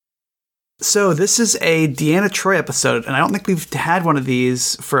So this is a Deanna Troi episode, and I don't think we've had one of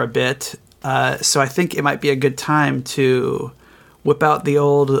these for a bit. So I think it might be a good time to whip out the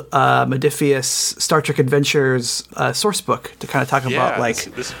old Modifius Star Trek Adventures source book to kind of talk about, like...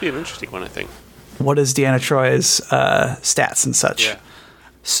 This would be an interesting one, I think. What is Deanna Troi's stats and such? Yeah.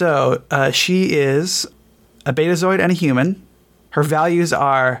 So she is a Betazoid and a human. Her values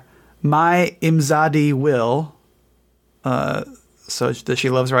are my Imzadi will. So that she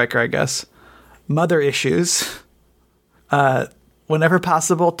loves Riker, I guess. Mother issues. Whenever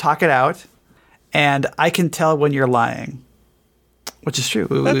possible, talk it out. And I can tell when you're lying. Which is true.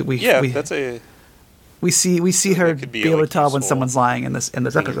 We see her be able to tell when someone's lying in this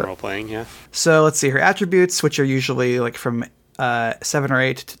episode. Role playing, yeah. So let's see her attributes, which are usually like from 7 or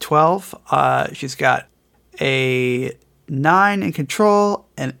 8 to 12. She's got a 9 in control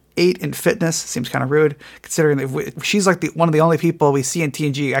and 8 in fitness. Seems kind of rude, considering that she's like one of the only people we see in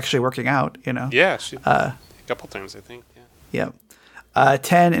TNG actually working out. You know. Yeah, a couple times I think. Yeah.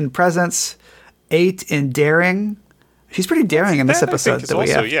 10 in presence, 8 in daring. She's pretty daring in this episode.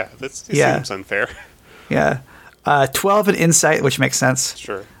 That seems unfair. Yeah. 12 in insight, which makes sense.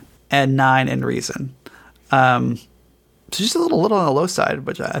 Sure. And 9 in reason. So just a little on the low side,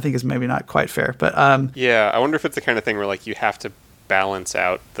 which I think is maybe not quite fair. But I wonder if it's the kind of thing where like you have to balance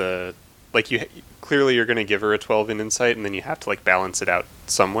out clearly you're going to give her a 12 in insight, and then you have to like balance it out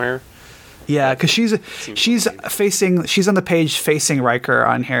somewhere. Yeah, because she's on the page facing Riker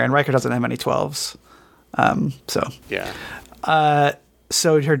on here, and Riker doesn't have any 12s.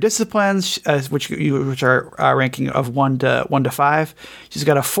 So her disciplines, which are ranking of 1 to 5, she's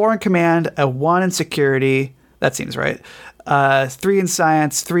got a 4 in command, a 1 in security. That seems right. 3 in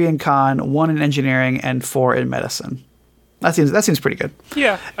science, 3 in con, 1 in engineering, and 4 in medicine. That seems pretty good.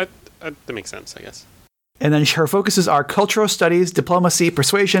 Yeah, that makes sense, I guess. And then her focuses are cultural studies, diplomacy,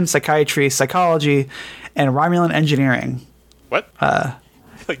 persuasion, psychiatry, psychology, and Romulan engineering. What?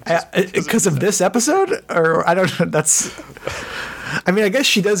 Because of this episode? Or I don't know. That's... I mean, I guess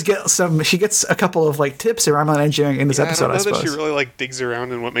she does get she gets a couple of like tips in Romulan engineering in this episode, I suppose. I don't know that she really like digs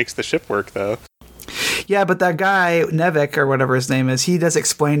around in what makes the ship work, though. Yeah, but that guy, Nevik, or whatever his name is, he does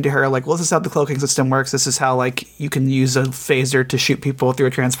explain to her, like, well, this is how the cloaking system works. This is how, like, you can use a phaser to shoot people through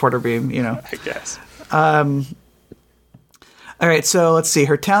a transporter beam, you know. I guess. All right, so let's see.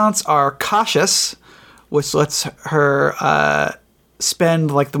 Her talents are cautious, which lets her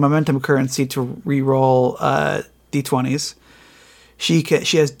spend, like, the momentum currency to re-roll D20s. She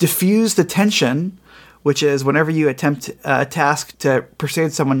has diffuse the tension, which is whenever you attempt a task to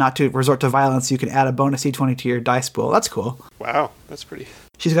persuade someone not to resort to violence, you can add a bonus D20 to your dice pool. That's cool. Wow, that's pretty...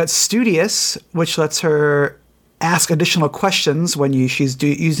 She's got studious, which lets her ask additional questions when she's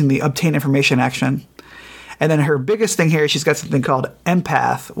using the obtain information action. And then her biggest thing here, she's got something called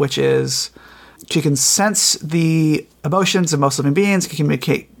empath, which is she can sense the emotions of most living beings, can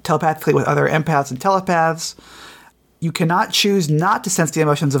communicate telepathically with other empaths and telepaths. You cannot choose not to sense the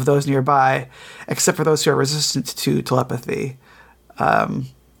emotions of those nearby, except for those who are resistant to telepathy. So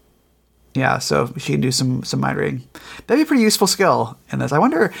she can do some mind reading. That'd be a pretty useful skill in this. I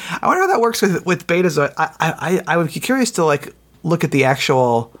wonder how that works with Betazoid. I would be curious to like look at the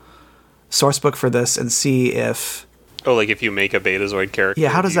actual source book for this and see if... Oh, like if you make a Betazoid character. Yeah,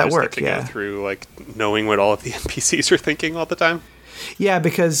 how does that work? Have to go through like knowing what all of the NPCs are thinking all the time. Yeah,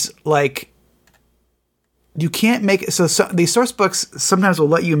 because like... You can't make... So these source books sometimes will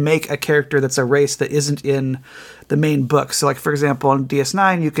let you make a character that's a race that isn't in the main book. So, like, for example, in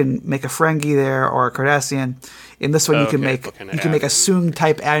DS9, you can make a Ferengi there or a Cardassian. In this one, you can make a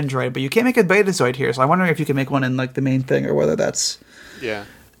Soong-type android, but you can't make a Betazoid here. So I'm wondering if you can make one in, like, the main thing or whether that's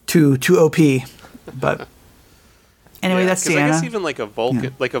too OP. But anyway, that's Deanna. I guess even, like, a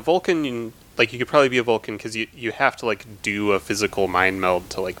Vulcan... Like, you could probably be a Vulcan because you have to, like, do a physical mind meld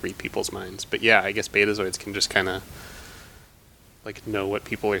to, like, read people's minds. But, yeah, I guess Betazoids can just kind of, like, know what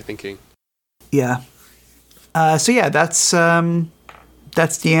people are thinking. Yeah. That's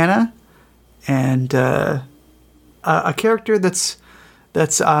Deanna. And a character that's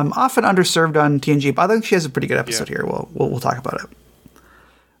often underserved on TNG. But I think she has a pretty good episode here. We'll talk about it.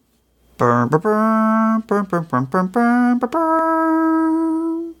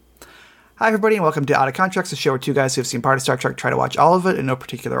 Hi, everybody, and welcome to Out of Contracts, a show where two guys who have seen part of Star Trek try to watch all of it in no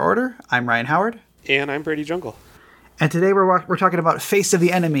particular order. I'm Ryan Howard. And I'm Brady Jungle. And today we're talking about Face of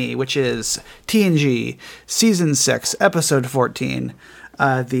the Enemy, which is TNG, Season 6, Episode 14.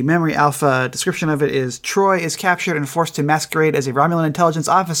 The Memory Alpha description of it is, Troi is captured and forced to masquerade as a Romulan intelligence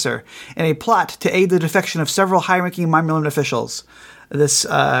officer in a plot to aid the defection of several high-ranking Romulan officials. This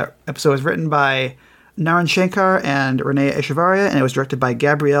episode was written by Naran Shankar and Renee Echevarria, and it was directed by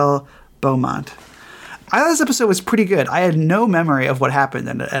Gabrielle Beaumont. I thought this episode was pretty good. I had no memory of what happened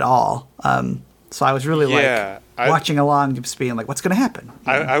in it at all. So I was really watching along, just being like, what's going to happen?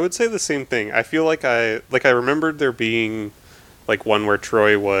 I would say the same thing. I feel like I remembered there being like one where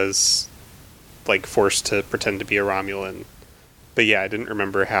Troy was like forced to pretend to be a Romulan. But yeah, I didn't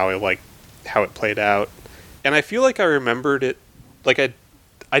remember how it played out. And I feel like I remembered it, like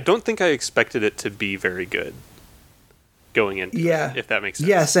I don't think I expected it to be very good going into it, if that makes sense.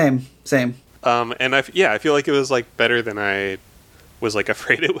 Yeah, same. And I feel like it was like better than I was like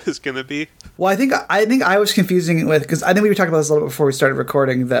afraid it was going to be. Well, I think I was confusing it with, because I think we were talking about this a little bit before we started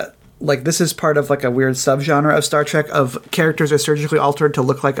recording, that like this is part of like a weird subgenre of Star Trek of characters are surgically altered to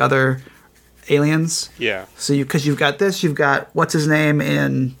look like other aliens. Yeah. So you've got what's his name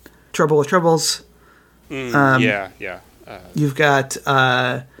in Trouble with Troubles. Yeah. You've got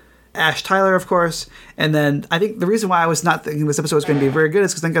Ash Tyler, of course, and then I think the reason why I was not thinking this episode was going to be very good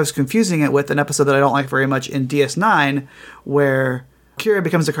is because I think I was confusing it with an episode that I don't like very much in DS9, where Kira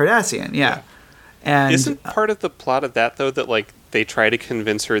becomes a Cardassian. Yeah. And isn't part of the plot of that though that like they try to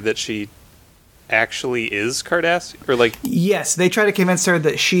convince her that she actually is Cardassian, or like yes, they try to convince her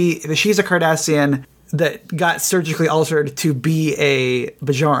that she's a Cardassian that got surgically altered to be a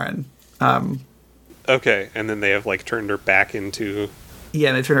Bajoran. Okay, and then they have like turned her back into.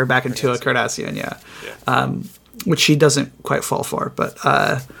 Yeah, they turn her back into a Cardassian. Yeah. Which she doesn't quite fall for, but.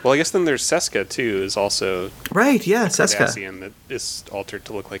 Well, I guess then there's Seska too, is also. Right. Yeah, a Seska. Cardassian that is altered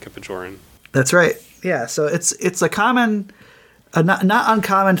to look like a Bajoran. That's right. Yeah, so it's a common, not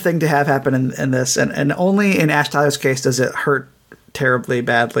uncommon thing to have happen in this, and only in Ash Tyler's case does it hurt terribly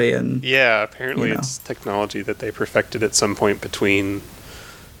badly. And yeah, apparently it's technology that they perfected at some point between.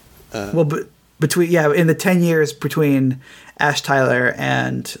 In the 10 years between Ash Tyler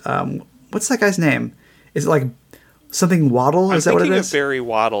and what's that guy's name? Is it like something Waddle? Is that what it is? I'm thinking of Barry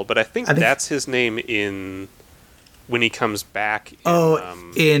Waddle, but I think that's his name in when he comes back.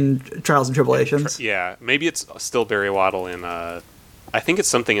 In Trials and Tribulations. Yeah, maybe it's still Barry Waddle in. I think it's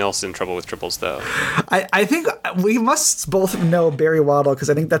something else in Trouble with Tribbles, though. I think we must both know Barry Waddle because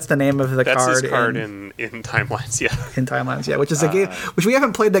I think that's the name of the card. That's his card in Timelines, yeah. In Timelines, yeah, which is a game which we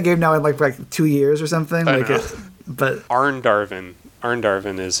haven't played that game now in like 2 years or something. But Arn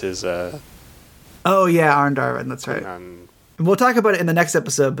Darvin is his. Oh yeah, Arn Darvin, that's right. We'll talk about it in the next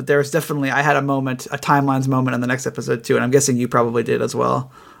episode, but there was definitely a Timelines moment in the next episode too, and I'm guessing you probably did as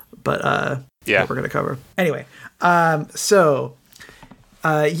well. But yeah, we're gonna cover anyway. So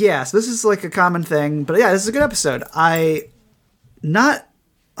this is like a common thing, but yeah, this is a good episode. I not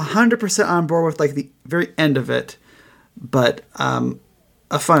 100% on board with like the very end of it, but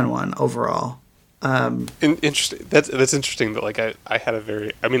a fun one overall. Interesting. That's interesting that like I had a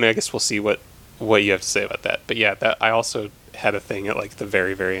very. I mean, I guess we'll see what you have to say about that. But yeah, that I also had a thing at like the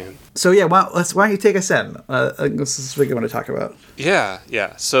very, very end. So yeah, why don't you take us in? This is what I want to talk about. Yeah.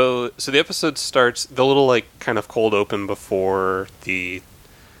 So the episode starts, the little like kind of cold open before the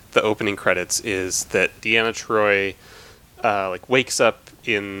opening credits is that Deanna Troi like wakes up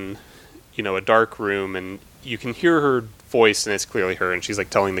in a dark room, and you can hear her voice and it's clearly her, and she's like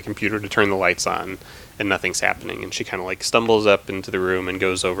telling the computer to turn the lights on and nothing's happening, and she kind of like stumbles up into the room and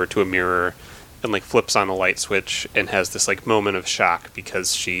goes over to a mirror and like flips on a light switch and has this like moment of shock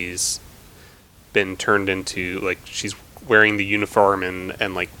because she's been turned into like she's wearing the uniform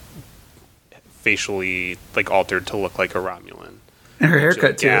and like facially like altered to look like a Romulan. And her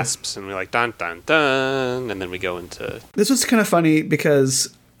haircut too. Gasps, and we're like dun dun dun, and then we go into. This was kind of funny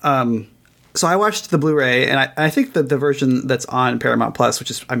because so I watched the Blu-ray, and I think that the version that's on Paramount Plus,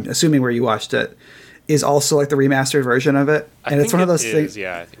 which is I'm assuming where you watched it, is also like the remastered version of it. And it's one of those things.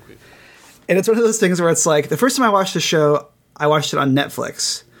 Yeah, I think. And it's one of those things where it's like the first time I watched the show, I watched it on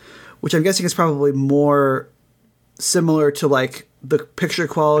Netflix, which I'm guessing is probably more similar to like the picture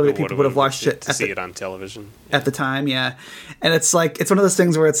quality that people would have watched it to see it on television at the time. Yeah. And it's like, it's one of those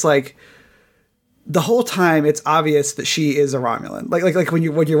things where it's like the whole time it's obvious that she is a Romulan. Like when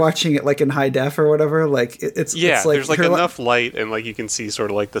you're watching it like in high def or whatever, like it's like there's like enough light and like you can see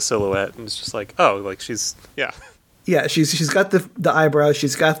sort of like the silhouette, and it's just like, oh, like she's Yeah, she's got the eyebrows,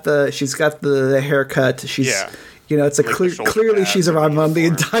 she's got the haircut, she's it's like clearly she's a Romulan the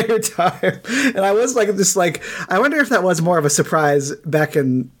entire time. And I was like just like I wonder if that was more of a surprise back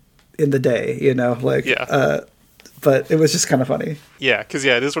in the day, but it was just kind of funny. Yeah, because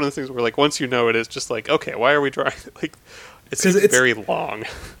it is one of the things where like once you know it, it's just like, okay, why are we drawing like it's very long.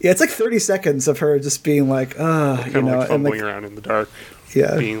 Yeah, it's like 30 seconds of her just being like, like fumbling around in the dark.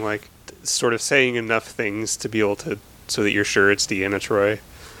 Yeah, being like sort of saying enough things to be able to so that you're sure it's Deanna Troi,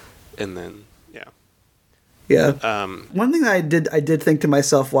 and then Yeah. One thing that I did think to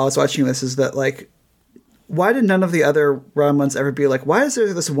myself while I was watching this is that, like, why did none of the other Romulans ever be like, why is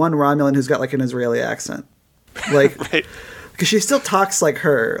there this one Romulan who's got like an Israeli accent? Like, Right. because she still talks like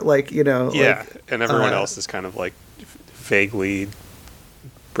her, like, you know. Yeah, like, and everyone else is kind of like vaguely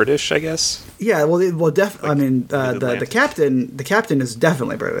British, I guess. Yeah, well, definitely. Like I mean, Mid-Atlantic. the captain is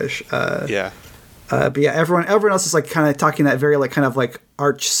definitely British. Yeah. But yeah, everyone else is like kind of talking that very like kind of like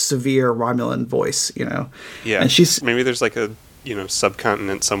arch severe Romulan voice, you know. Yeah, and she's maybe there's like a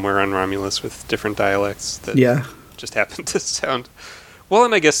subcontinent somewhere on Romulus with different dialects that just happen to sound well.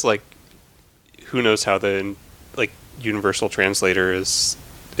 And I guess like who knows how the like universal translator is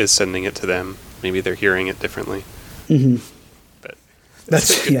sending it to them. Maybe they're hearing it differently. Mm-hmm. But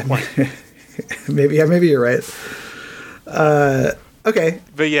that's a good point. maybe you're right. Okay.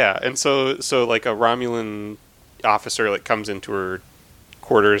 But yeah, and so like a Romulan officer like comes into her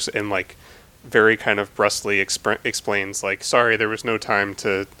quarters and like very kind of brusquely explains like, sorry, there was no time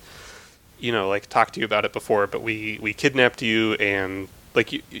to like talk to you about it before, but we kidnapped you, and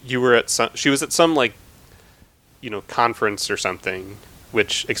like you were at she was at some like conference or something,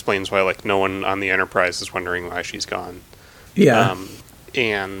 which explains why like no one on the Enterprise is wondering why she's gone. Yeah.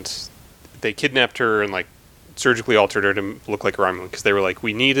 And they kidnapped her and like surgically altered her to look like a Romulan because they were like,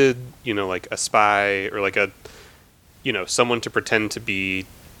 we needed like a spy or like a someone to pretend to be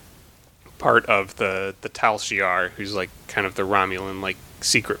part of the Tal Shiar, who's like kind of the Romulan like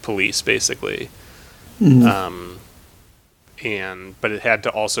secret police basically. Mm-hmm. But it had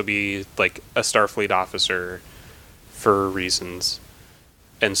to also be like a Starfleet officer for reasons,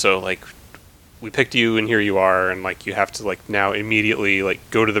 and so like we picked you and here you are, and like you have to like now immediately like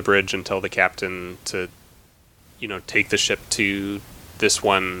go to the bridge and tell the captain to take the ship to this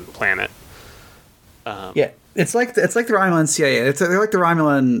one planet. Yeah, it's like the Romulan CIA. They're like the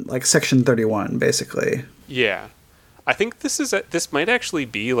Romulan like Section 31, basically. Yeah, I think this might actually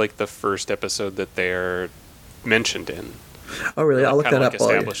be like the first episode that they're mentioned in. Oh, really? I'll look that up.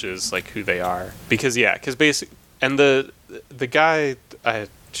 Establishes like who they are because basically, and the guy, I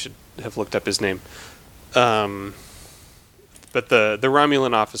should have looked up his name, but the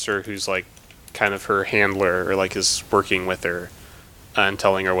Romulan officer who's like kind of her handler or like is working with her and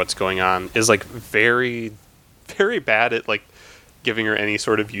telling her what's going on is like very, very bad at like giving her any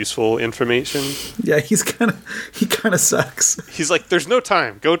sort of useful information. Yeah, he kind of sucks. He's like, there's no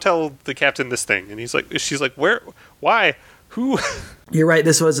time. Go tell the captain this thing. And she's like, where? Why? Who? You're right.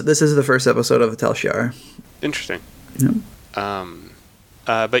 This is the first episode of Tal Shiar. Interesting. Yeah.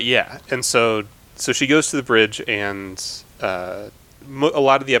 But yeah, and so she goes to the bridge, and a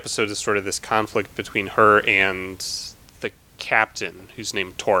lot of the episode is sort of this conflict between her and the captain, who's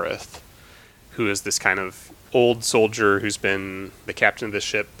named Torith, who is this kind of old soldier who's been the captain of the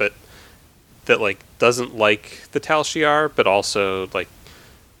ship, but that like doesn't like the Tal Shiar, but also like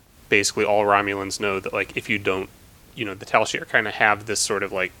basically all Romulans know that like if you don't, the Tal Shiar kind of have this sort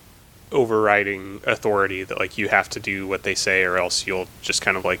of like overriding authority that like you have to do what they say or else you'll just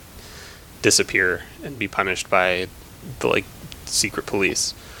kind of like disappear and be punished by the like secret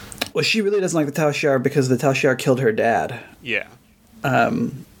police. Well, she really doesn't like the Tal Shiar because the Tal Shiar killed her dad. Yeah.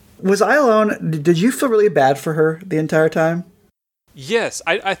 Was I alone? Did you feel really bad for her the entire time? Yes,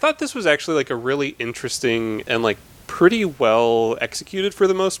 I thought this was actually like a really interesting and like pretty well executed for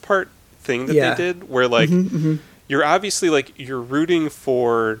the most part thing that they did, where like you're obviously like you're rooting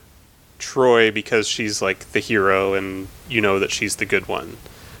for Troy because she's like the hero and that she's the good one,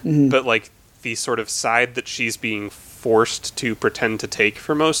 but like the sort of side that she's being forced to pretend to take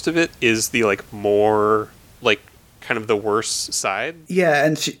for most of it is the like more like kind of the worse side. Yeah,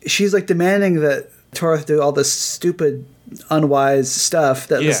 and she's like demanding that Torith do all this stupid, unwise stuff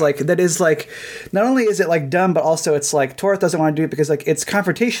that is like not only is it like dumb, but also it's like Torith doesn't want to do it because like it's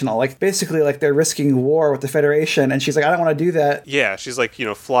confrontational. Like basically like they're risking war with the Federation, and she's like, I don't want to do that. Yeah, she's like,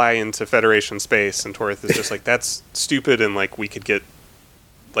 fly into Federation space, and Torith is just like, that's stupid, and like we could get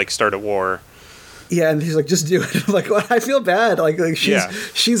like start a war. Yeah, and he's like, just do it. I'm like, well, I feel bad. Like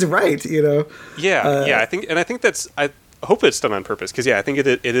she's right, Yeah, I think that's. I hope it's done on purpose because I think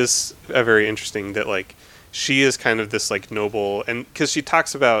it is a very interesting that like she is kind of this like noble, and because she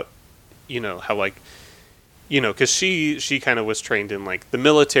talks about how like because she kind of was trained in like the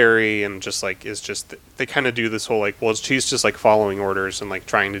military and just like is just they kind of do this whole like, well, she's just like following orders and like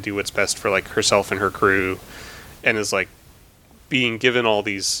trying to do what's best for like herself and her crew, and is like being given all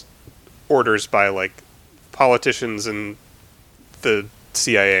these orders by like politicians and the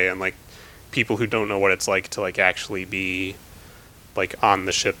CIA and like people who don't know what it's like to like actually be like on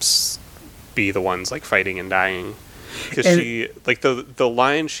the ships, be the ones like fighting and dying, because she like the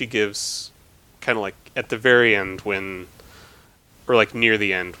line she gives kind of like at the very end or like near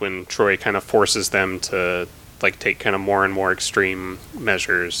the end when Troy kind of forces them to like take kind of more and more extreme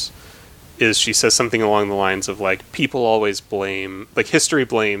measures, is she says something along the lines of like, people always blame, like history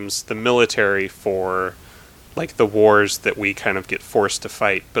blames the military for like the wars that we kind of get forced to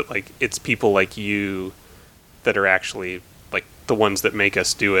fight, but like it's people like you that are actually like the ones that make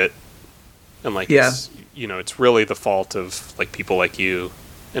us do it. And like, it's, it's really the fault of like people like you,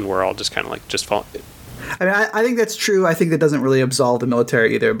 and we're all just kind of like just fall. I mean, I think that's true. I think that doesn't really absolve the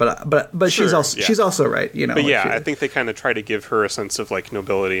military either, but sure, she's also right, But I think they kind of try to give her a sense of like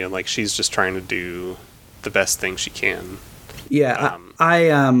nobility, and like she's just trying to do the best thing she can. Yeah,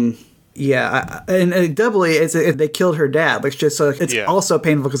 and doubly they killed her dad. Like, just so it's also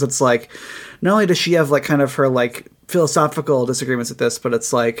painful because it's like, not only does she have like kind of her like philosophical disagreements with this, but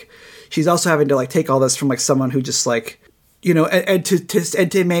it's like she's also having to like take all this from like someone who just like, and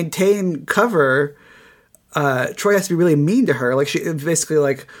to maintain cover. Troy has to be really mean to her. Like, she basically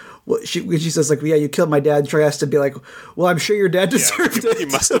like, when she says like, "Yeah, you killed my dad," Troy has to be like, "Well, I'm sure your dad deserved it." He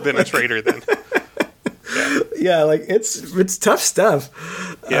must have been a traitor then. Yeah, like it's tough stuff.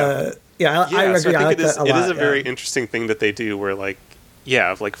 I agree. So I think it is a very yeah. interesting thing that they do, where like,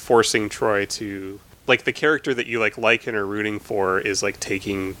 of like forcing Troy to like, the character that you like and are rooting for is like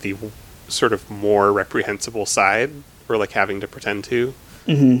taking the sort of more reprehensible side, or like having to pretend to.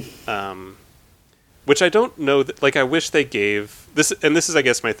 Mm-hmm. Which I don't know that, like, I wish they gave this, and this is, I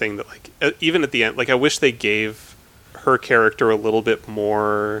guess, my thing, that like, even at the end, like, I wish they gave her character a little bit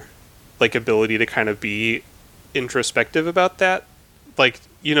more like ability to kind of be introspective about that. Like,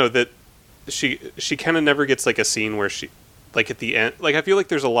 that she kind of never gets like a scene where she, like, at the end, like, I feel like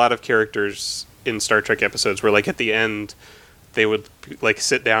there's a lot of characters in Star Trek episodes where like at the end they would like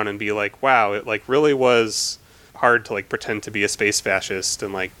sit down and be like, wow, it like really was hard to like pretend to be a space fascist,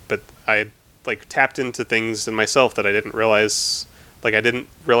 and like, but I like tapped into things in myself that I didn't realize. Like, I didn't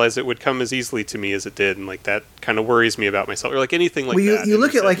realize it would come as easily to me as it did, and like that kind of worries me about myself, or like anything like that. You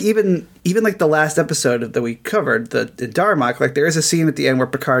look at like even like the last episode that we covered, the Darmok. Like, there is a scene at the end where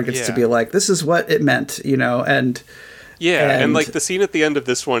Picard gets to be like, "This is what it meant," and and like the scene at the end of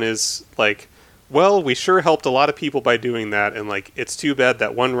this one is like, well, we sure helped a lot of people by doing that, and like, it's too bad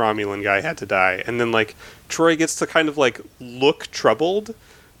that one Romulan guy had to die. And then like Troy gets to kind of like look troubled,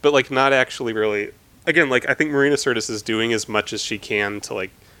 but like not actually really. Again, like, I think Marina Sirtis is doing as much as she can to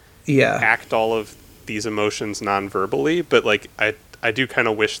like act all of these emotions non-verbally, but like I do kind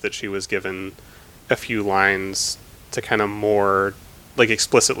of wish that she was given a few lines to kind of more like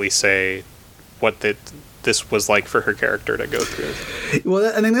explicitly say what this was like for her character to go through.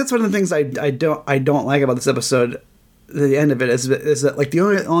 Well, I mean, that's one of the things I don't like about this episode. The end of it is that like the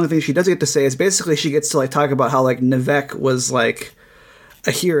only thing she does get to say is basically she gets to like talk about how like Nivek was like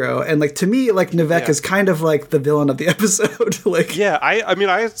a hero, and like to me, like Nivek is kind of like the villain of the episode. Like, I mean,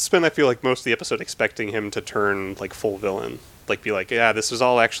 I feel like most of the episode expecting him to turn like full villain, like be like, this was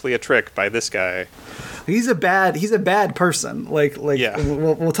all actually a trick by this guy. He's a bad person. Like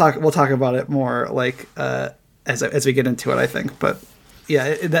we'll talk about it more like as we get into it, I think. But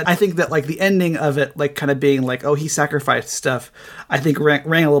I think that like the ending of it, like kind of being like, oh, he sacrificed stuff, I think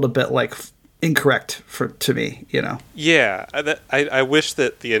rang a little bit like incorrect to me, I wish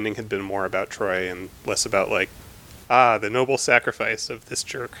that the ending had been more about Troy and less about like the noble sacrifice of this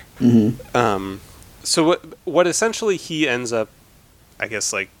jerk. Mm-hmm. So what essentially he ends up, I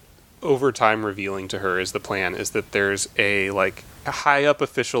guess, like over time revealing to her is the plan is that there's a high up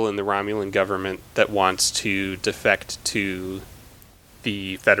official in the Romulan government that wants to defect to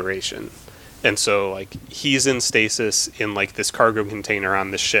the Federation. And so, like, he's in stasis in, like, this cargo container on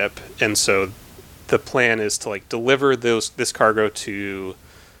the ship. And so the plan is to, like, deliver this cargo to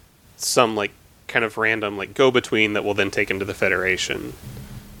some, like, kind of random, like, go-between that will then take him to the Federation.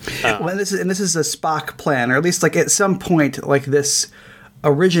 This is a Spock plan, or at least, like, at some point, like, this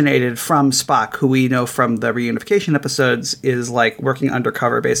originated from Spock, who we know from the reunification episodes is, like, working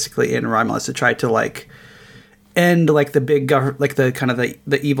undercover, basically, in Romulus to try to, like, end like the big like the kind of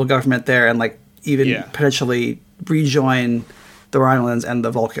the evil government there, and like even potentially rejoin the Romulans and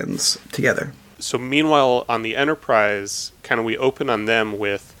the Vulcans together. So meanwhile, on the Enterprise, kind of we open on them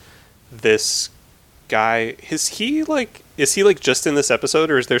with this guy. Is he just in this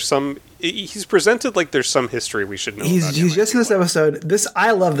episode, or is there some? He's presented like there's some history we should know. He's just in this episode.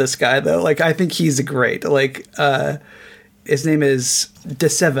 I love this guy though. Like, I think he's great. Like, his name is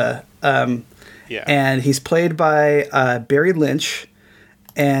Deseva. And he's played by Barry Lynch,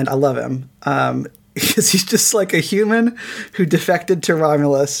 and I love him because he's just like a human who defected to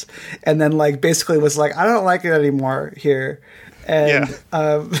Romulus, and then like basically was like, I don't like it anymore here, and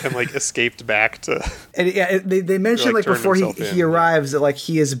and like escaped back to. And yeah, they mentioned like before he arrives that like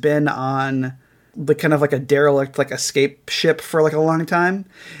he has been on the kind of like a derelict like escape ship for like a long time,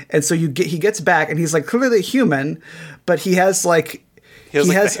 and so he gets back and he's like clearly human, but he has like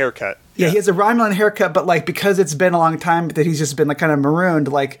a haircut. Yeah, he has a Romulan haircut, but like because it's been a long time that he's just been like kind of marooned,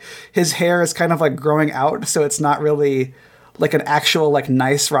 like his hair is kind of like growing out, so it's not really like an actual like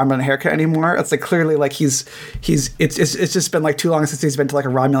nice Romulan haircut anymore. It's like clearly like it's just been like too long since he's been to like a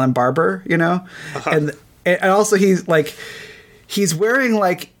Romulan barber, you know? And also he's wearing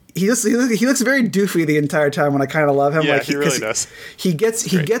like he looks very doofy the entire time, and I kind of love him. Yeah, like he really does. He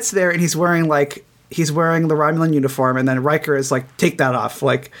gets there and he's wearing the Romulan uniform, and then Riker is like, take that off,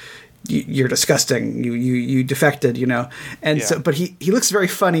 like you're disgusting, you defected, you know. And so but he looks very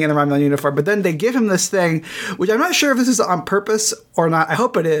funny in the Romulan uniform, but then they give him this thing which I'm not sure if this is on purpose or not. I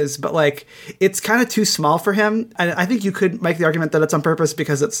hope it is, but like it's kind of too small for him, and I think you could make the argument that it's on purpose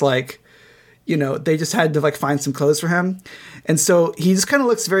because it's like, you know, they just had to like find some clothes for him, and so he just kind of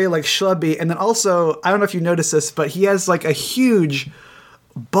looks very like schlubby. And then also, I don't know if you noticed this, but he has like a huge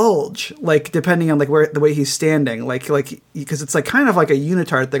bulge, like depending on like where the way he's standing, like because it's like kind of like a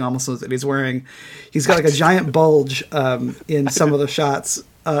unitard thing almost that he's wearing. He's got like a giant bulge in some of the shots.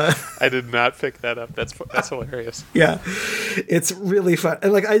 I did not pick that up. That's hilarious. Yeah, it's really fun,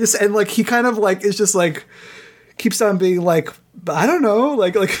 and like he kind of like is just like keeps on being like, I don't know,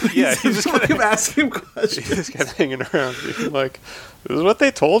 like yeah, he's just like asking him questions. He's just kind of hanging around, being like, this is what they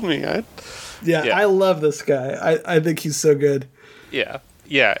told me. Yeah, I love this guy. I think he's so good.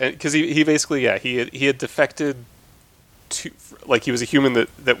 Yeah, because he basically he had defected to, like, he was a human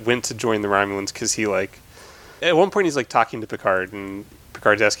that went to join the Romulans because he like at one point he's like talking to Picard, and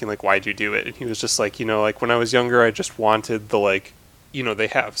Picard's asking like, why'd you do it? And he was just like, you know, like when I was younger I just wanted the, like, you know, they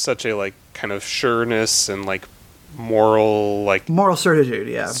have such a like kind of sureness and like moral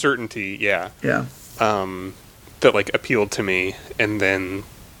certitude, certainty, that like appealed to me, and then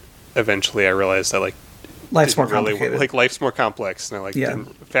eventually I realized that like life's more complicated. Like life's more complex, and I like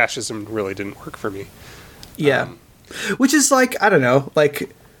fascism really didn't work for me. Yeah, which is like, I don't know,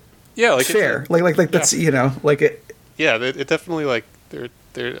 like like fair, like that's, you know, like it. Yeah, it definitely like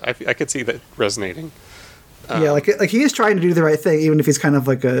I could see that resonating. Like he is trying to do the right thing, even if he's kind of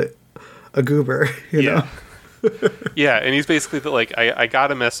like a goober, you know. Yeah, and he's basically like, I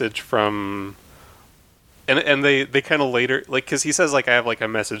got a message from. And they kind of later, like, because he says, like, I have, like, a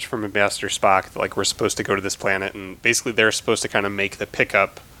message from Ambassador Spock that, like, we're supposed to go to this planet, and basically they're supposed to kind of make the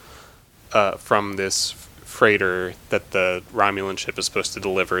pickup from this freighter that the Romulan ship is supposed to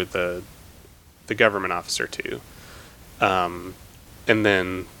deliver the government officer to. And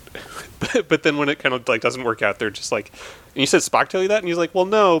then, but then when it kind of, like, doesn't work out, they're just like, and you said Spock tell you that? And he's like, well,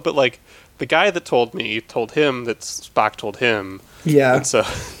 no, but, like, the guy that told me told him that Spock told him. Yeah. And so...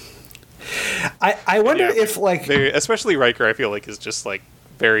 I wonder if like especially Riker, I feel like, is just like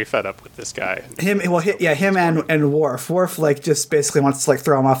very fed up with this guy. Him and Worf like just basically wants to like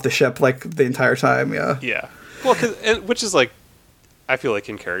throw him off the ship like the entire time. Yeah. Well, which is like, I feel like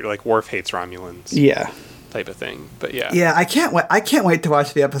in character, like Worf hates Romulans. Type of thing. But yeah. I can't wait to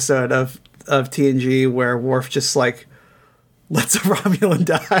watch the episode of TNG where Worf just like lets a Romulan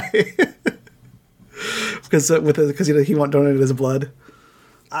die because he won't donate his blood.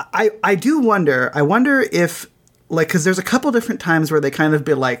 I do wonder. I wonder if, like, because there's a couple different times where they kind of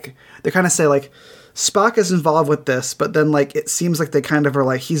say like Spock is involved with this, but then like it seems like they kind of are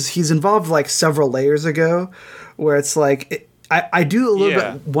like he's involved like several layers ago, where it's like I do a little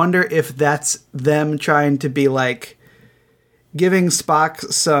bit wonder if that's them trying to be like giving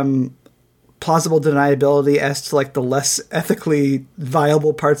Spock some plausible deniability as to like the less ethically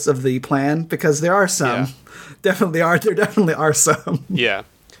viable parts of the plan, because there are some. There definitely are some. Yeah.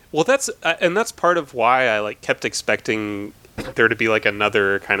 Well, that's part of why I like kept expecting there to be like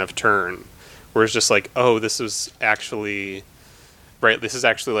another kind of turn, where it's just like, oh, this is actually right. This is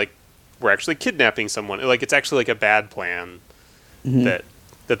actually like we're actually kidnapping someone. Like it's actually like a bad plan that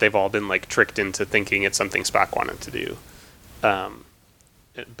they've all been like tricked into thinking it's something Spock wanted to do.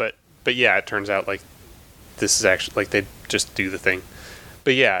 But yeah, it turns out like this is actually like they just do the thing.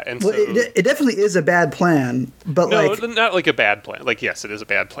 But yeah, and well, so it definitely is a bad plan. But no, like not like a bad plan. Like yes, it is a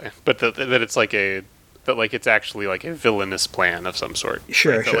bad plan, but that it's like it's actually like a villainous plan of some sort.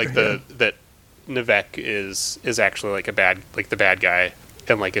 Sure, that Nivek is actually like the bad guy,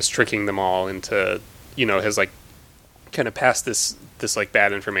 and like is tricking them all into, you know, has like kind of passed this like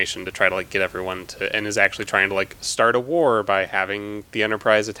bad information to try to like get everyone to, and is actually trying to like start a war by having the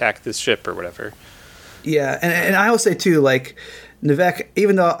Enterprise attack this ship or whatever. Yeah, and I will say too, like Nivek,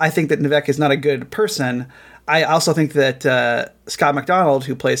 even though I think that Nivek is not a good person, I also think that Scott McDonald,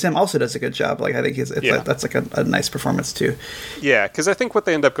 who plays him, also does a good job. Like I think that's like a nice performance too. Yeah, because I think what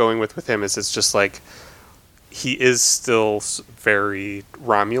they end up going with him is it's just like he is still very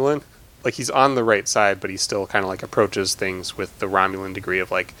Romulan. Like he's on the right side, but he still kind of like approaches things with the Romulan degree of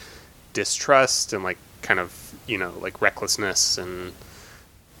like distrust and like kind of, you know, like recklessness and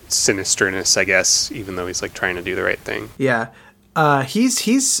sinisterness, I guess, even though he's like trying to do the right thing. Yeah.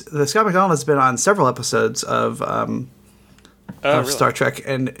 The Scott McDonald has been on several episodes of really? Star Trek,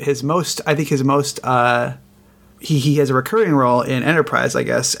 and he has a recurring role in Enterprise, I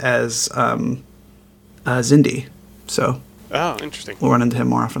guess, as Xindi. So interesting. We'll run into him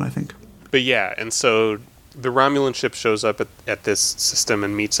more often, I think. But yeah, and so the Romulan ship shows up at this system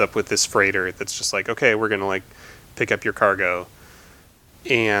and meets up with this freighter that's just like, okay, we're gonna like pick up your cargo,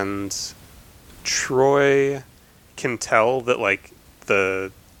 and Troy can tell that like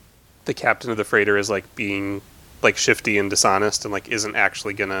the captain of the freighter is like being like shifty and dishonest and like isn't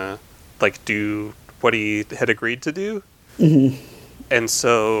actually gonna like do what he had agreed to do. Mm-hmm. And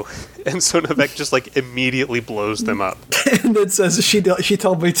so Navek just like immediately blows them up. And then says she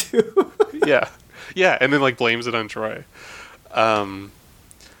told me to. yeah, and then like blames it on Troy.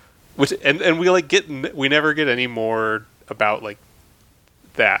 Which and we never get any more about like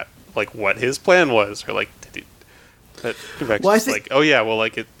that, like what his plan was, or like like, oh yeah, well,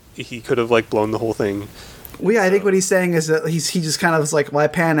 like he could have like blown the whole thing. Well, yeah, I think what he's saying is that he just kind of was like, well, I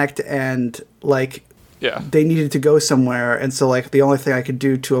panicked and like, they needed to go somewhere, and so like the only thing I could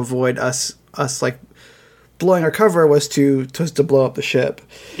do to avoid us like blowing our cover was to blow up the ship.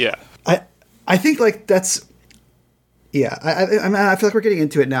 Yeah, I think like that's I mean, I feel like we're getting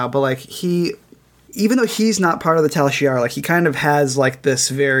into it now, but like even though he's not part of the Tal Shiar, like he kind of has like this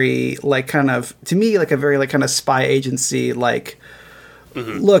very like kind of, to me, like a very like kind of spy agency, like,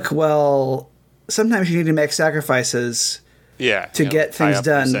 look, well, sometimes you need to make sacrifices to get things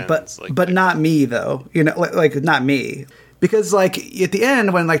done, but not me though, you know, like not me. Because like at the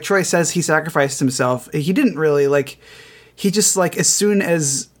end when like Troy says he sacrificed himself, he didn't really like, he just like as soon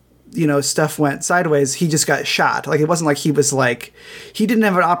as, you know, stuff went sideways, he just got shot. Like it wasn't like he was like, he didn't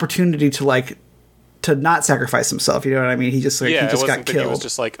have an opportunity to like to not sacrifice himself, you know what I mean? He just like he just got killed. He was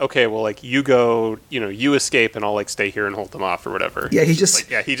just like, okay, well, like you go, you know, you escape, and I'll like stay here and hold them off or whatever. Yeah, he just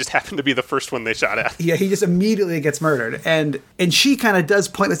he just happened to be the first one they shot at. Yeah, he just immediately gets murdered, and she kind of does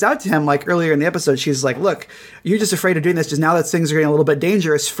point this out to him like earlier in the episode. She's like, look, you're just afraid of doing this just now that things are getting a little bit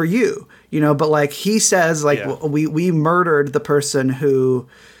dangerous for you, you know. But like he says, like we murdered the person who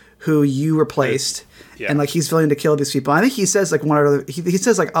you replaced. Yeah. And like he's willing to kill these people. I think he says like he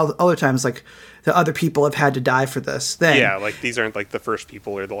says like other times like the other people have had to die for this thing. Yeah, like these aren't like the first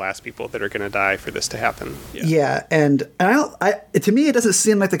people or the last people that are going to die for this to happen. Yeah, and to me it doesn't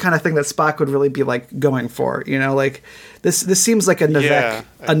seem like the kind of thing that Spock would really be like going for. You know, like this seems like a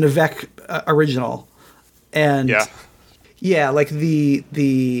Navek original, and like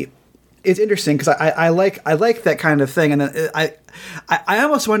the it's interesting because I like that kind of thing, and I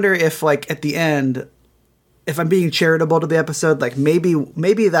almost wonder if like at the end, if I'm being charitable to the episode, like maybe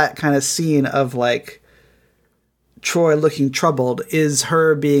that kind of scene of like Troy looking troubled is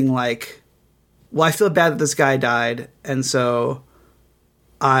her being like, well, I feel bad that this guy died, and so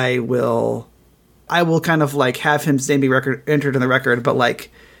I will kind of like have his name be entered in the record, but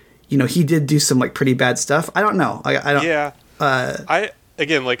like, you know, he did do some like pretty bad stuff. I don't know. I don't. Yeah. I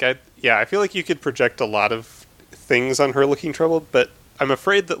feel like you could project a lot of things on her looking troubled, but I'm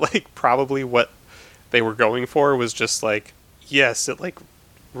afraid that like probably what they were going for was just like, yes, it like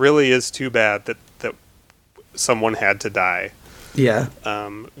really is too bad that someone had to die. Yeah.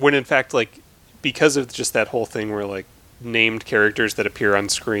 When in fact, like, because of just that whole thing where like named characters that appear on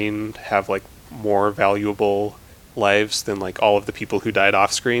screen have like more valuable lives than like all of the people who died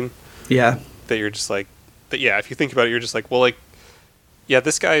off screen. Yeah. That you're just like, if you think about it, you're just like, well, like, yeah,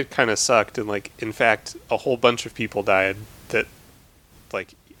 this guy kind of sucked, and like, in fact, a whole bunch of people died that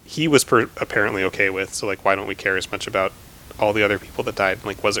like he was apparently okay with. So like, why don't we care as much about all the other people that died? And,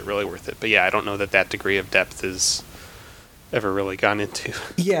 like, was it really worth it? But yeah, I don't know that degree of depth is ever really gone into.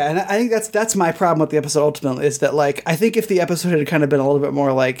 Yeah, and I think that's my problem with the episode ultimately, is that like I think if the episode had kind of been a little bit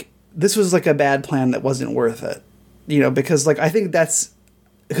more like, this was like a bad plan that wasn't worth it, you know, because like I think that's.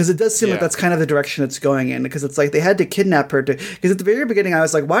 Because it does seem like that's kind of the direction it's going in. Because it's like they had to kidnap her because at the very beginning I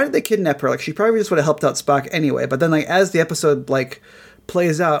was like, why did they kidnap her? Like she probably just would have helped out Spock anyway. But then like as the episode like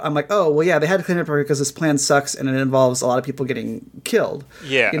plays out, I'm like, oh well, yeah, they had to kidnap her because this plan sucks and it involves a lot of people getting killed.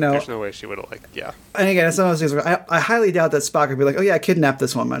 Yeah, you know, there's no way she would have And again, it's one of those things where I highly doubt that Spock would be like, oh yeah, I kidnapped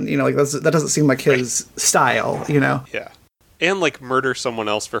this woman. You know, like that doesn't seem like his style. You know. Yeah, and like murder someone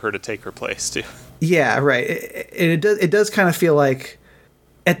else for her to take her place too. Yeah, right. It does kind of feel like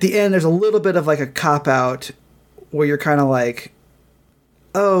at the end there's a little bit of like a cop out where you're kind of like,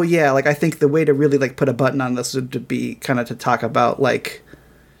 oh yeah, like I think the way to really like put a button on this would be kind of to talk about like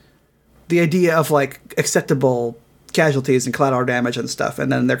the idea of like acceptable casualties and collateral damage and stuff,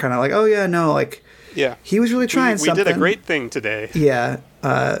 and then they're kind of like, oh yeah, no, like he was really trying something. We did a great thing today. Yeah.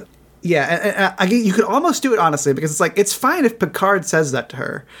 And again, you could almost do it honestly, because it's like, it's fine if Picard says that to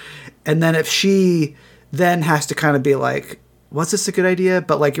her, and then if she then has to kind of be like, was this a good idea?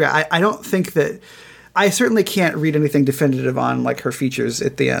 But like, I don't think that, I certainly can't read anything definitive on like her features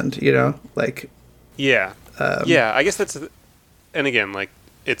at the end, you know, like. Yeah. I guess that's, and again, like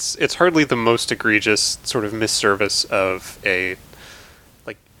it's hardly the most egregious sort of misservice of a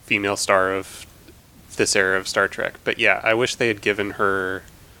like female star of this era of Star Trek. But yeah, I wish they had given her,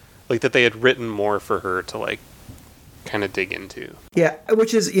 like, that they had written more for her to like kind of dig into. Yeah,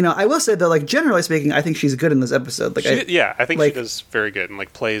 which is, you know, I will say though, like generally speaking, I think she's good in this episode. Like, I think like, she does very good and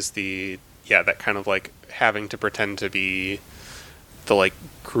like plays the that kind of like having to pretend to be the like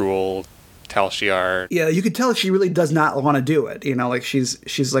cruel Tal Shiar. Yeah, you could tell she really does not want to do it. You know, like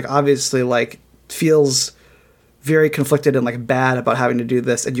she's like obviously like feels very conflicted and like bad about having to do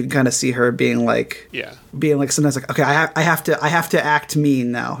this, and you can kind of see her being like sometimes like, okay, I have to act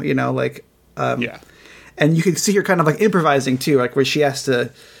mean now. You know, like and you can see her kind of like improvising too, like where she has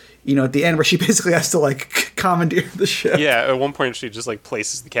to, you know, at the end where she basically has to like commandeer the ship. Yeah, at one point she just like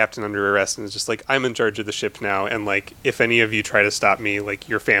places the captain under arrest and is just like, I'm in charge of the ship now, and like if any of you try to stop me, like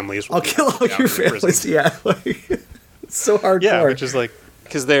your families will I'll kill all your families. Yeah, like it's so hardcore. Yeah, which is like,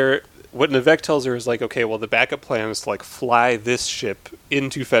 because what Nivek tells her is like, okay, well the backup plan is to like fly this ship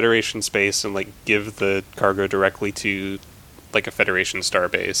into Federation space and like give the cargo directly to like a Federation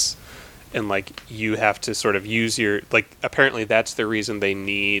starbase. And like you have to sort of use your, like, apparently that's the reason they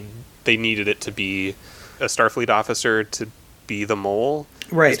needed it to be a Starfleet officer to be the mole,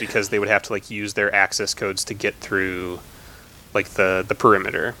 right? Is because they would have to like use their access codes to get through like the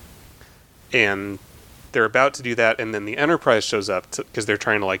perimeter, and they're about to do that, and then the Enterprise shows up because they're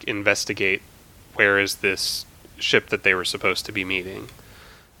trying to like investigate where is this ship that they were supposed to be meeting,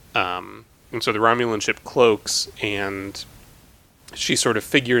 and so the Romulan ship cloaks, and she sort of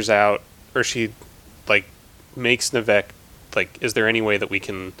figures out, or she like makes Nivek like, is there any way that we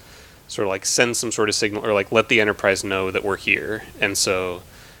can sort of like send some sort of signal or like let the Enterprise know that we're here? And so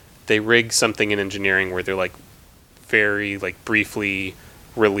they rig something in engineering where they're like very like briefly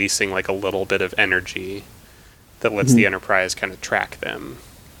releasing like a little bit of energy that lets the Enterprise kind of track them.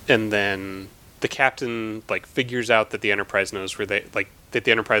 And then the captain like figures out that the Enterprise knows where they, like, that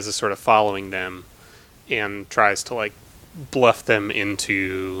the Enterprise is sort of following them, and tries to like bluff them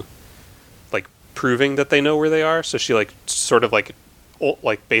into like proving that they know where they are. So she like sort of like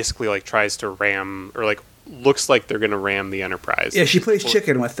basically like tries to ram, or like looks like they're gonna ram the Enterprise. Yeah, she plays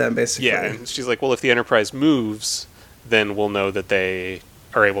chicken with them basically. Yeah, and she's like, well, if the Enterprise moves, then we'll know that they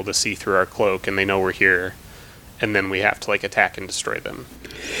are able to see through our cloak and they know we're here, and then we have to like attack and destroy them.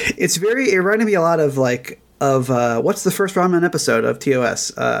 It reminded me a lot of like what's the first Ramen episode of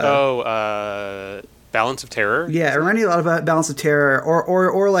TOS? Balance of Terror? Yeah, it reminded me a lot about Balance of Terror,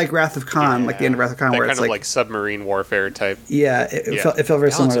 or like Wrath of Khan, like the end of Wrath of Khan, that where kind it's of like submarine warfare type. Yeah, it felt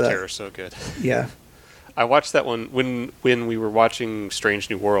very similar to that. Balance of Terror is so good. Yeah. I watched that one when we were watching Strange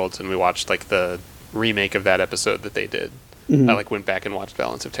New Worlds, and we watched like the remake of that episode that they did. I like went back and watched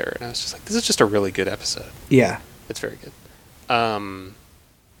Balance of Terror, and I was just like, this is just a really good episode. Yeah. It's very good.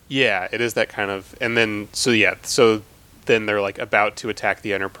 Yeah, it is that kind of, and then so then they're like about to attack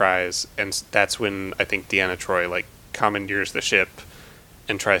the Enterprise, and that's when I think Deanna Troi like commandeers the ship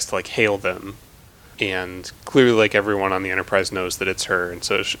and tries to like hail them, and clearly like everyone on the Enterprise knows that it's her, and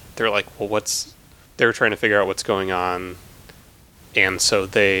so they're like, well, they're trying to figure out what's going on, and so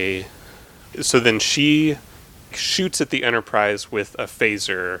then she shoots at the Enterprise with a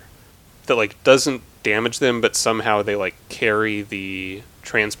phaser that like doesn't damage them, but somehow they like carry the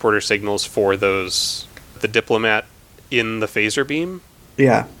transporter signals for the diplomat in the phaser beam.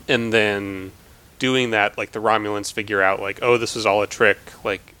 Yeah. And then doing that, like the Romulans figure out like, oh, this is all a trick,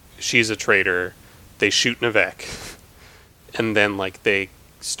 like she's a traitor. They shoot Nivek. And then like they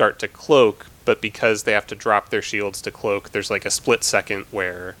start to cloak, but because they have to drop their shields to cloak, there's like a split second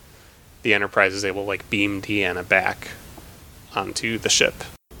where the Enterprise is able to like beam Deanna back onto the ship.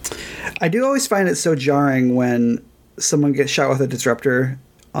 I do always find it so jarring when someone gets shot with a disruptor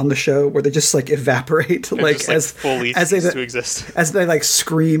on the show, where they just like evaporate, like, just, like as fully as cease to exist, as they like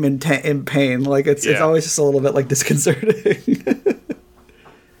scream in pain. Like it's always just a little bit like disconcerting.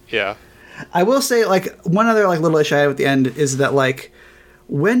 Yeah, I will say like one other like little issue I have at the end is that like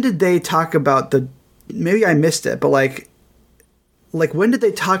when did they talk about maybe I missed it, but like when did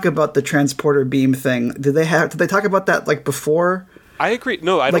they talk about the transporter beam thing? Did they talk about that like before? I agree.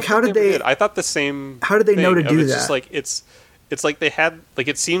 No, I don't how think did they did. I thought the same. How did they know to do that? Just like it's like they had like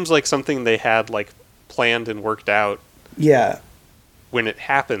it seems like something they had like planned and worked out. Yeah. When it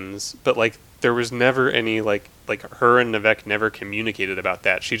happens, but like there was never any like her and Nivek never communicated about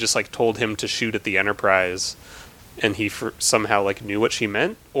that. She just like told him to shoot at the Enterprise, and he somehow like knew what she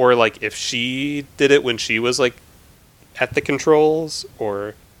meant, or like if she did it when she was like at the controls,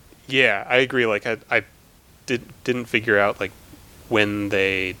 or yeah, I agree. Like I didn't figure out like when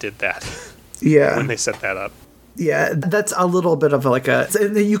they did that. Yeah, when they set that up. Yeah, that's a little bit of like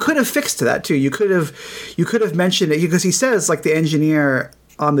you could have fixed that too. You could have mentioned it because he says like the engineer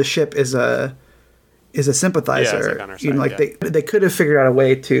on the ship is a sympathizer. Yeah, it's like on our side, they could have figured out a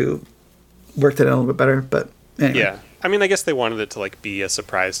way to work that in a little bit better, but anyway. Yeah. I mean, I guess they wanted it to like be a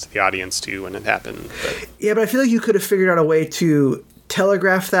surprise to the audience too when it happened. But. Yeah, but I feel like you could have figured out a way to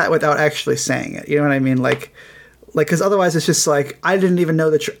telegraph that without actually saying it. You know what I mean? Like, because otherwise it's just like I didn't even know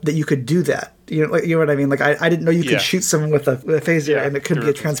that you could do that. You know what I mean? Like I didn't know you could shoot someone with a phaser and it could be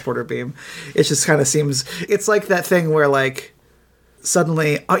a transporter beam. It just kind of seems it's like that thing where like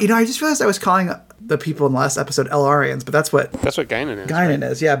suddenly I just realized I was calling the people in the last episode Elarians, but that's what Guinan is. Guinan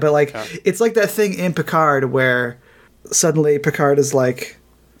is, yeah. But like it's like that thing in Picard where suddenly Picard is like,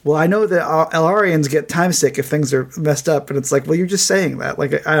 well, I know that Elarians get time sick if things are messed up, and it's like, well, you're just saying that.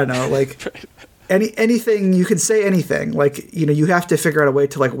 Like I don't know, like. Right. Anything you can say anything, like, you know, you have to figure out a way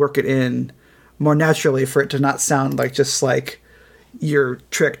to like work it in more naturally for it to not sound like just like your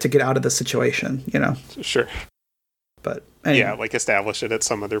trick to get out of the situation, you know. Sure. But anyway. Yeah, like establish it at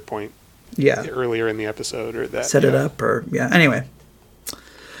some other point. Yeah. Earlier in the episode or that. Set it up or anyway.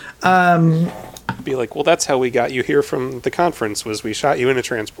 Be like, well, that's how we got you here from the conference was we shot you in a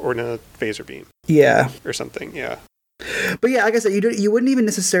phaser beam. Yeah. Or something. Yeah. But yeah, like I said, you wouldn't even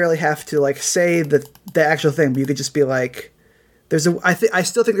necessarily have to like say the actual thing, but you could just be like, I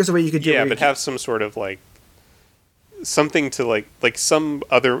still think there's a way you could do it. Yeah, but have some sort of like something to like some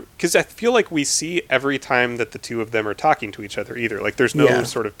other, because I feel like we see every time that the two of them are talking to each other either. Like there's no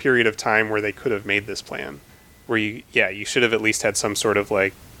sort of period of time where they could have made this plan, where you should have at least had some sort of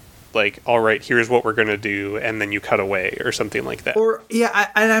like all right, here's what we're gonna do, and then you cut away or something like that. Or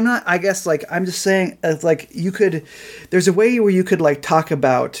I guess like I'm just saying like you could. There's a way where you could like talk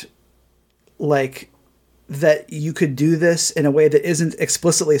about like that you could do this in a way that isn't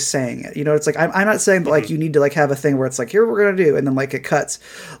explicitly saying it. You know, it's like I'm not saying that, like you need to like have a thing where it's like here what we're gonna do, and then like it cuts.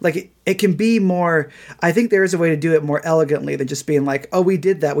 Like it can be more. I think there is a way to do it more elegantly than just being like, oh, we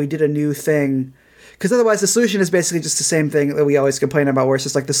did that, we did a new thing. Because otherwise the solution is basically just the same thing that we always complain about, where it's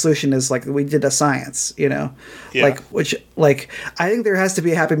just like the solution is like we did a science, you know? Yeah. Like, which, like, I think there has to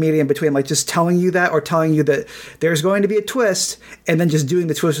be a happy medium between like just telling you that or telling you that there's going to be a twist and then just doing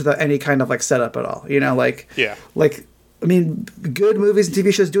the twist without any kind of like setup at all, you know? Like, yeah. Like, I mean, good movies and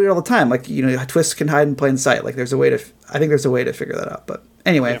TV shows do it all the time. Like, you know, twists can hide in plain sight. Like, there's a way to, I think there's a way to figure that out. But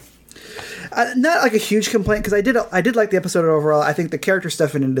anyway. Yeah. Not like a huge complaint because I did like the episode overall. I think the character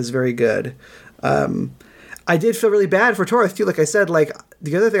stuff in it is very good. I did feel really bad for Torres too. Like I said, like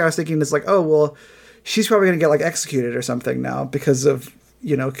the other thing I was thinking is like, oh well, she's probably gonna get like executed or something now because of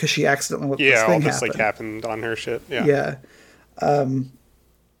because she accidentally let this thing happen. Like happened on her ship. Yeah. Yeah.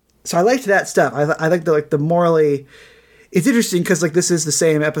 So I liked that stuff. I like the morally. It's interesting because like this is the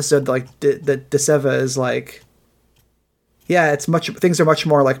same episode that Deseva is like. Yeah, things are much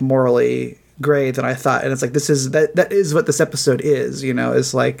more like morally gray than I thought, and it's like that is what this episode is.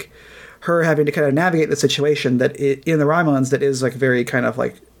 Is like her having to kind of navigate the situation that in the Romulans that is like very kind of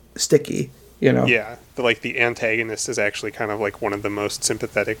like sticky. Yeah, the antagonist is actually kind of like one of the most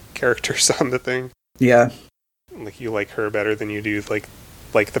sympathetic characters on the thing. Yeah, like you like her better than you do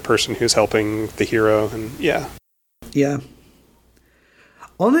like the person who's helping the hero, and yeah.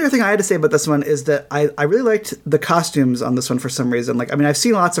 Only other thing I had to say about this one is that I really liked the costumes on this one for some reason. Like, I mean, I've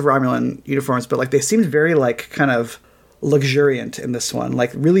seen lots of Romulan uniforms, but like they seemed very like kind of luxuriant in this one,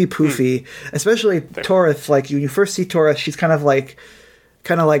 like really poofy. Especially Torres. Like you first see Torres, she's kind of like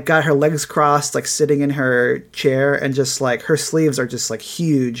got her legs crossed, like sitting in her chair, and just like her sleeves are just like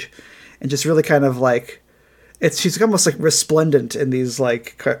huge, and just really kind of like. She's almost like resplendent in these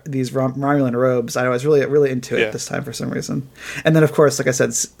Romulan robes. I was really into it this time for some reason. And then of course, like I said,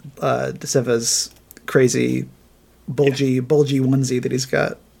 Deseva's crazy bulgy onesie that he's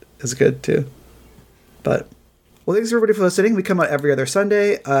got is good too. But well, thanks everybody for listening. We come out every other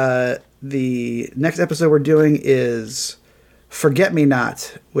Sunday. The next episode we're doing is Forget Me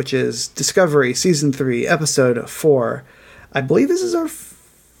Not, which is Discovery Season 3, Episode 4. I believe this is our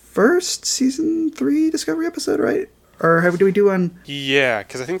first season 3 Discovery episode, right? Or did we do one? Yeah,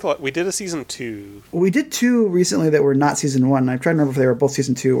 because I think we did a season 2. We did 2 recently that were not season 1. I'm trying to remember if they were both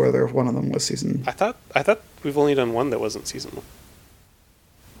season 2 or one of them was season. I thought we've only done one that wasn't season 1.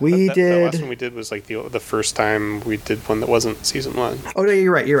 We did. The last one we did was like the first time we did one that wasn't season 1. Oh, no,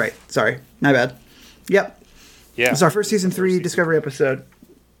 you're right. Sorry. My bad. Yep. Yeah. It's our first season 3 Discovery episode.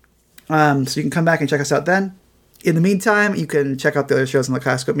 So you can come back and check us out then. In the meantime, you can check out the other shows on the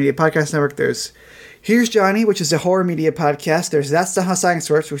Classical Media Podcast Network. There's Here's Johnny, which is a horror media podcast. There's That's Not How Science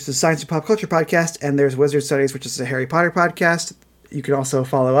Works, which is a science and pop culture podcast. And there's Wizard Studies, which is a Harry Potter podcast. You can also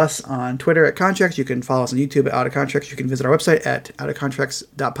follow us on Twitter at Contracts. You can follow us on YouTube at Out of Contracts. You can visit our website at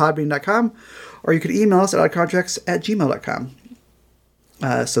outofcontracts.podbean.com. Or you can email us at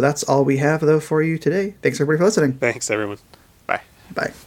outofcontracts@gmail.com. So that's all we have, though, for you today. Thanks, everybody, for listening. Thanks, everyone. Bye. Bye.